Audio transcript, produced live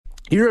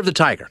Year of the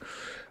Tiger.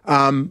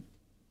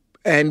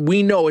 And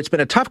we know it's been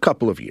a tough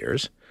couple of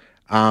years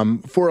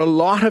for a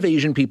lot of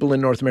Asian people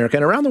in North America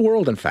and around the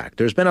world, in fact.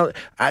 There's been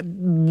a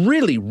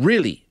really,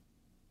 really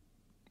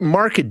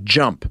marked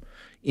jump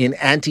in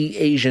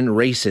anti-Asian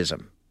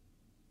racism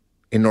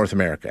in North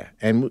America,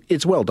 and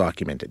it's well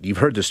documented. You've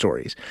heard the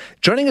stories.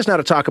 Joining us now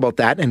to talk about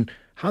that and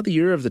how the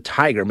Year of the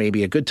Tiger may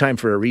be a good time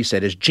for a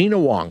reset is Gina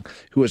Wong,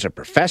 who is a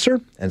professor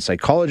and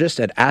psychologist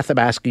at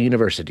Athabasca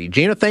University.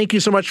 Gina, thank you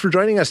so much for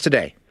joining us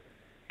today.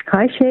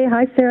 Hi, Shay.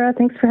 Hi, Sarah.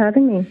 Thanks for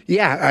having me.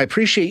 Yeah, I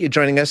appreciate you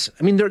joining us.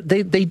 I mean,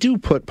 they do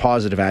put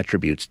positive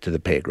attributes to the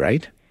pig,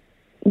 right?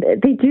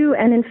 They do,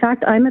 and in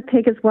fact, I'm a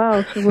pig as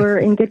well, so we're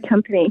in good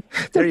company.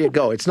 There you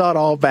go. It's not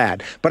all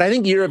bad. But I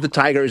think Year of the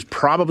Tiger is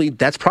probably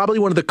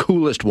one of the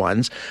coolest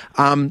ones.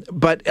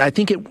 But I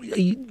think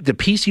the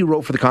piece you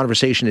wrote for the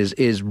conversation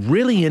is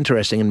really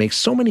interesting and makes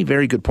so many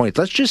very good points.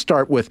 Let's just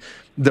start with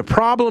the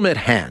problem at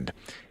hand.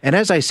 And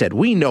as I said,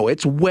 we know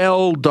it's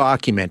well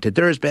documented.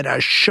 There has been a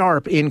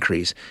sharp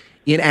increase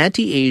in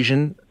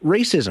anti-Asian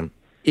racism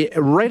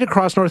right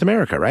across North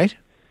America, right?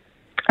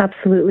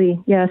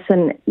 Absolutely, yes.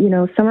 And,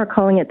 some are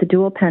calling it the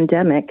dual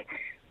pandemic.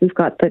 We've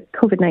got the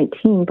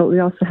COVID-19, but we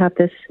also have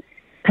this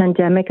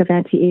pandemic of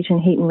anti-Asian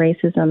hate and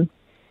racism.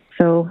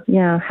 So,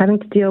 yeah, having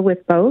to deal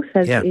with both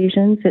as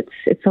Asians,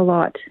 it's a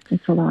lot.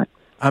 It's a lot.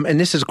 And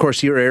this is, of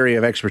course, your area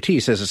of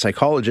expertise as a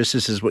psychologist.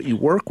 This is what you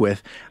work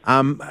with.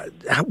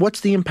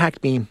 What's the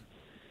impact been?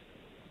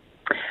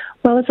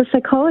 Well, as a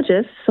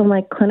psychologist, so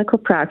my clinical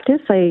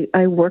practice,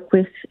 I work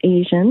with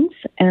Asians,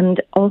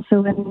 and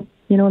also in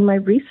my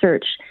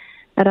research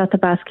at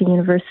Athabasca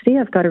University,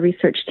 I've got a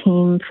research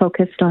team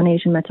focused on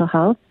Asian mental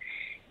health,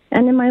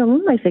 and in my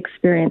own life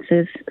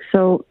experiences.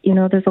 So,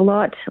 there's a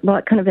lot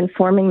kind of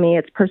informing me.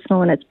 It's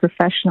personal and it's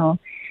professional.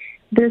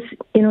 There's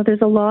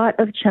a lot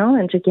of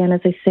challenge, again,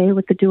 as I say,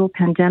 with the dual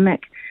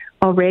pandemic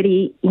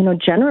already,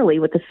 generally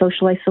with the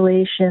social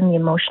isolation, the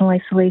emotional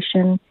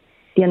isolation,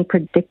 the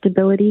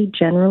unpredictability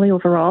generally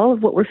overall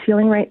of what we're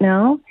feeling right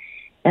now.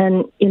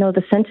 And,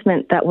 the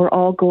sentiment that we're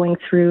all going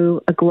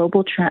through a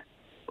global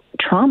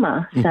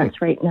trauma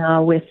sense right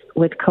now with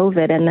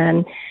COVID. And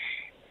then,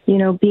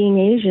 being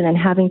Asian and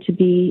having to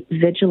be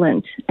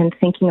vigilant and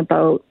thinking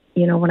about,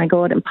 when I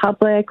go out in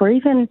public or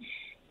even,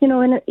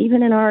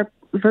 even in our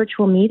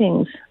virtual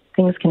meetings,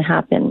 things can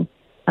happen.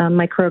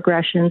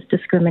 Microaggressions,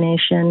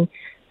 discrimination,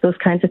 those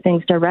kinds of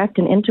things, direct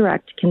and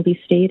indirect, can be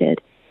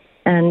stated.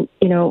 And,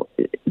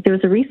 there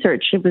was a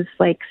research, it was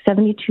like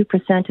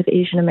 72% of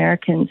Asian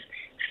Americans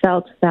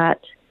felt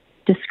that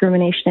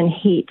discrimination and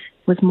hate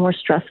was more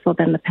stressful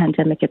than the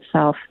pandemic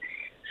itself.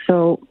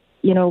 So,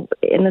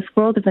 in this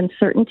world of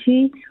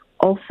uncertainty,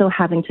 also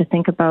having to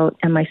think about,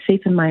 am I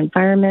safe in my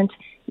environment?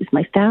 Is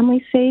my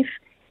family safe?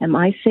 Am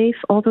I safe?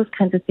 All those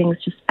kinds of things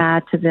just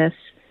add to this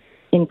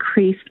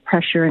increased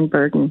pressure and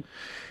burden.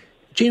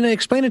 Gina,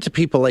 explain it to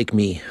people like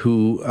me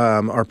who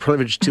are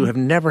privileged to have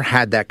never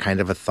had that kind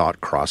of a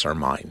thought cross our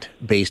mind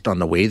based on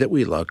the way that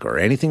we look or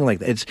anything like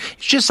that. It's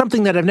just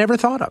something that I've never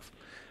thought of.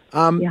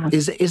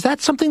 Is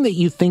that something that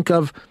you think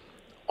of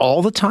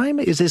all the time?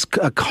 Is this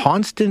a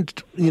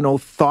constant,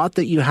 thought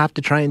that you have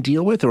to try and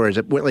deal with? Or is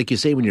it, like you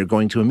say, when you're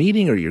going to a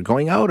meeting or you're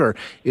going out, or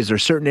is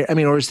there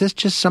or is this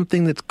just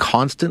something that's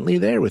constantly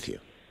there with you?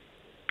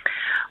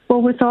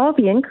 Well, with all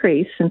the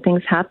increase and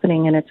things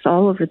happening, and it's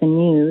all over the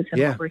news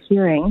and what we're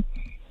hearing,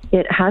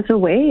 it has a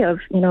way of,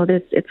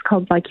 it's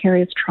called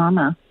vicarious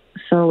trauma.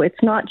 So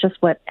it's not just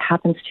what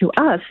happens to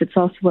us, it's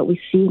also what we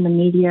see in the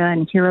media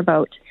and hear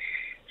about.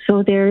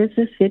 So there is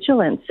this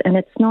vigilance, and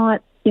it's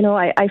not,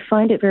 I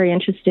find it very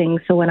interesting.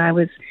 So when I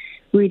was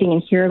reading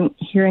and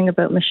hearing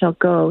about Michelle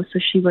Go, so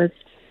she was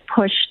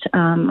pushed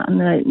on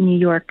the New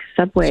York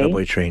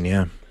subway train,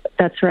 yeah.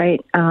 That's right.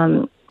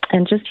 And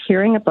just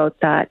hearing about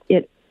that,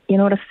 it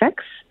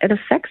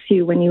affects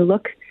you when you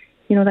look,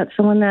 that's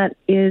someone that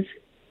is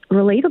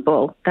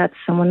relatable. That's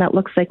someone that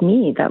looks like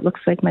me, that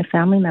looks like my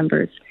family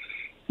members.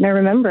 And I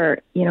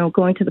remember,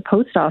 going to the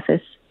post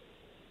office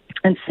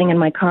and sitting in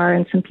my car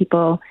and some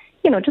people,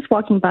 just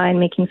walking by and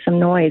making some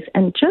noise.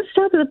 And just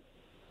out of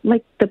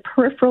the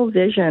peripheral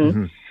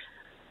vision,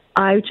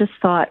 I just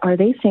thought, are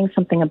they saying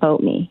something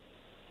about me?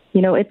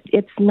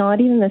 It's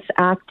not even this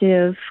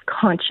active,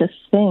 conscious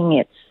thing.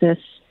 It's this,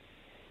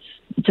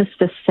 just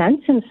the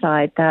sense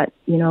inside that,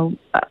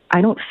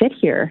 I don't fit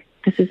here.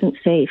 This isn't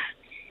safe.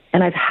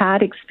 And I've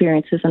had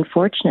experiences,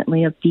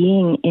 unfortunately, of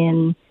being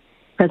in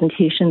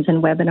presentations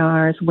and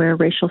webinars where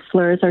racial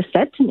slurs are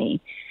said to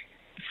me.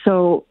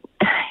 So,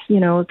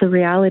 the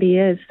reality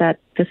is that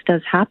this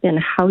does happen,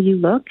 how you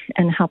look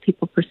and how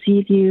people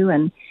perceive you,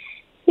 and,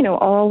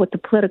 all with the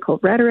political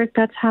rhetoric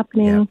that's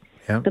happening.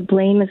 Yeah. The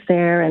blame is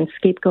there, and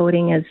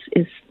scapegoating is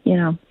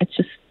it's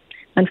just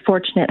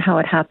unfortunate how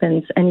it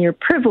happens. And you're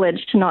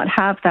privileged to not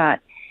have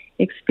that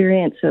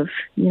experience of,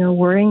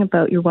 worrying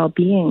about your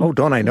well-being. Oh,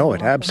 don't I know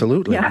it?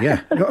 Absolutely.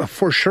 Yeah. No,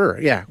 for sure.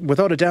 Yeah,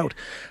 without a doubt.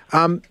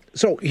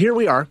 So here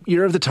we are,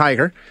 Year of the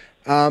Tiger.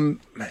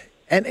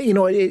 And,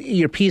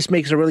 your piece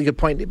makes a really good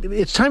point.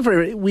 It's time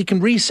we can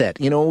reset.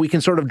 We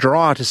can sort of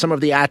draw to some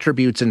of the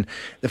attributes and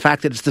the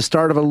fact that it's the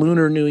start of a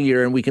lunar new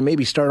year and we can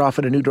maybe start off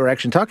in a new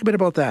direction. Talk a bit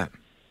about that.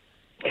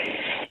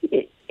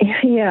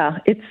 Yeah,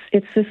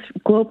 it's this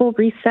global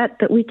reset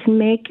that we can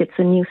make. It's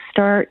a new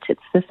start.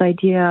 It's this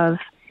idea of,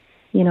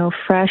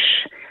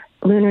 fresh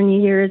Lunar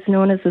New Year is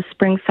known as the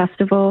Spring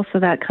Festival. So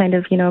that kind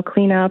of,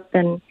 clean up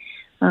and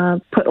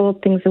put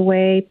old things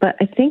away. But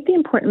I think the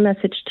important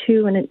message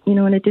too, and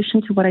in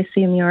addition to what I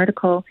say in the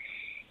article,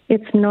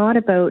 it's not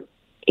about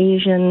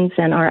Asians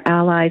and our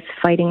allies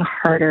fighting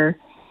harder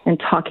and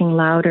talking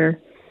louder.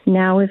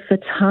 Now is the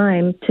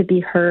time to be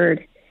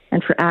heard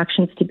and for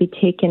actions to be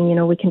taken.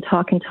 We can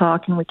talk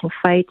and we can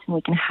fight and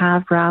we can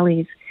have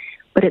rallies,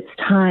 but it's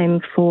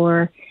time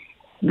for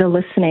the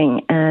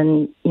listening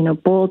and,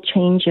 bold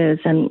changes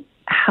and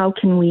how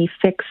can we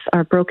fix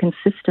our broken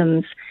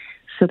systems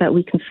so that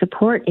we can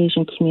support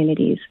Asian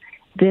communities.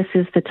 This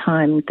is the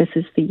time, this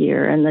is the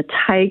year. And the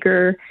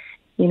tiger,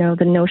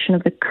 the notion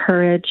of the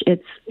courage,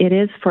 it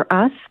is for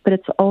us, but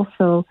it's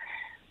also,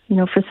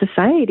 for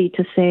society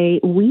to say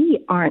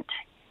we aren't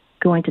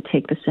going to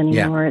take this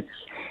anymore.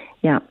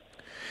 Yeah.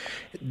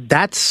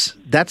 That's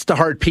the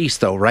hard piece,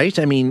 though, right?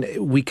 I mean,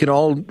 we can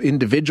all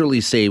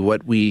individually say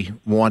what we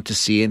want to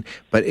see,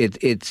 but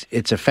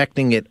it's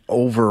affecting it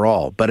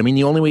overall. But I mean,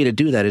 the only way to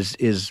do that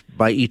is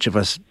by each of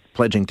us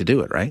pledging to do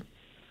it, right?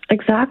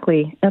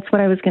 Exactly. That's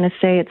what I was going to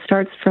say. It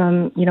starts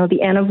from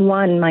the N of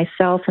one,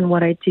 myself and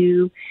what I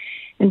do,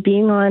 and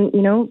being on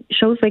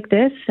shows like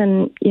this,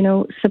 and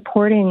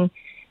supporting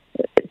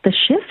the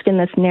shift in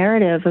this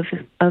narrative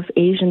of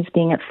Asians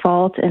being at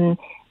fault. And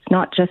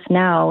not just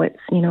now, it's,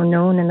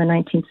 known in the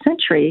 19th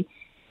century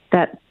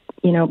that,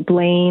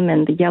 blame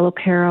and the yellow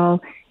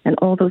peril and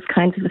all those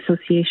kinds of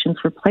associations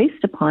were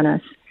placed upon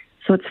us.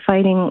 So it's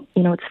fighting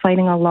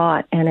a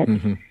lot, and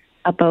it's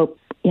about,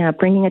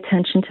 bringing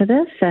attention to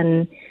this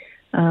and,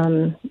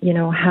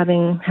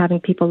 having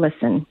people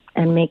listen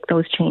and make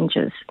those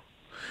changes.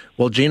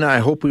 Well, Gina, I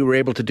hope we were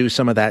able to do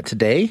some of that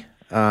today,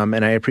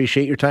 and I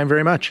appreciate your time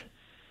very much.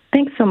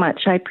 Thanks so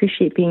much. I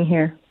appreciate being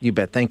here. You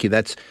bet. Thank you.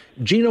 That's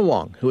Gina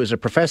Wong, who is a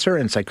professor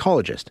and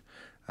psychologist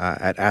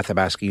at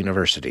Athabasca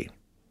University.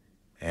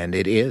 And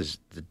it is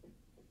the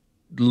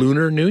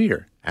Lunar New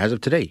Year, as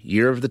of today,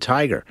 Year of the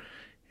Tiger.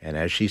 And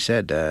as she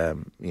said,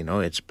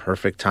 it's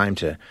perfect time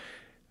to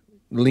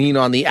lean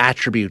on the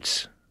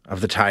attributes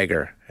of the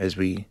tiger as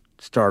we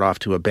start off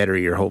to a better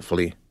year,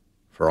 hopefully,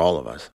 for all of us.